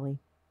kissed Kelly.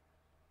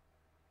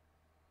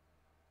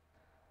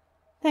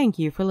 Thank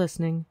you for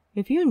listening.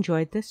 If you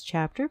enjoyed this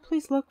chapter,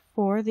 please look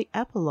for the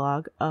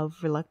epilogue of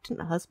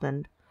Reluctant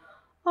Husband.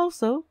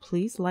 Also,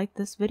 please like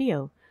this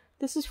video.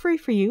 This is free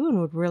for you and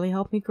would really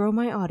help me grow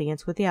my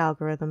audience with the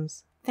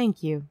algorithms.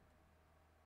 Thank you.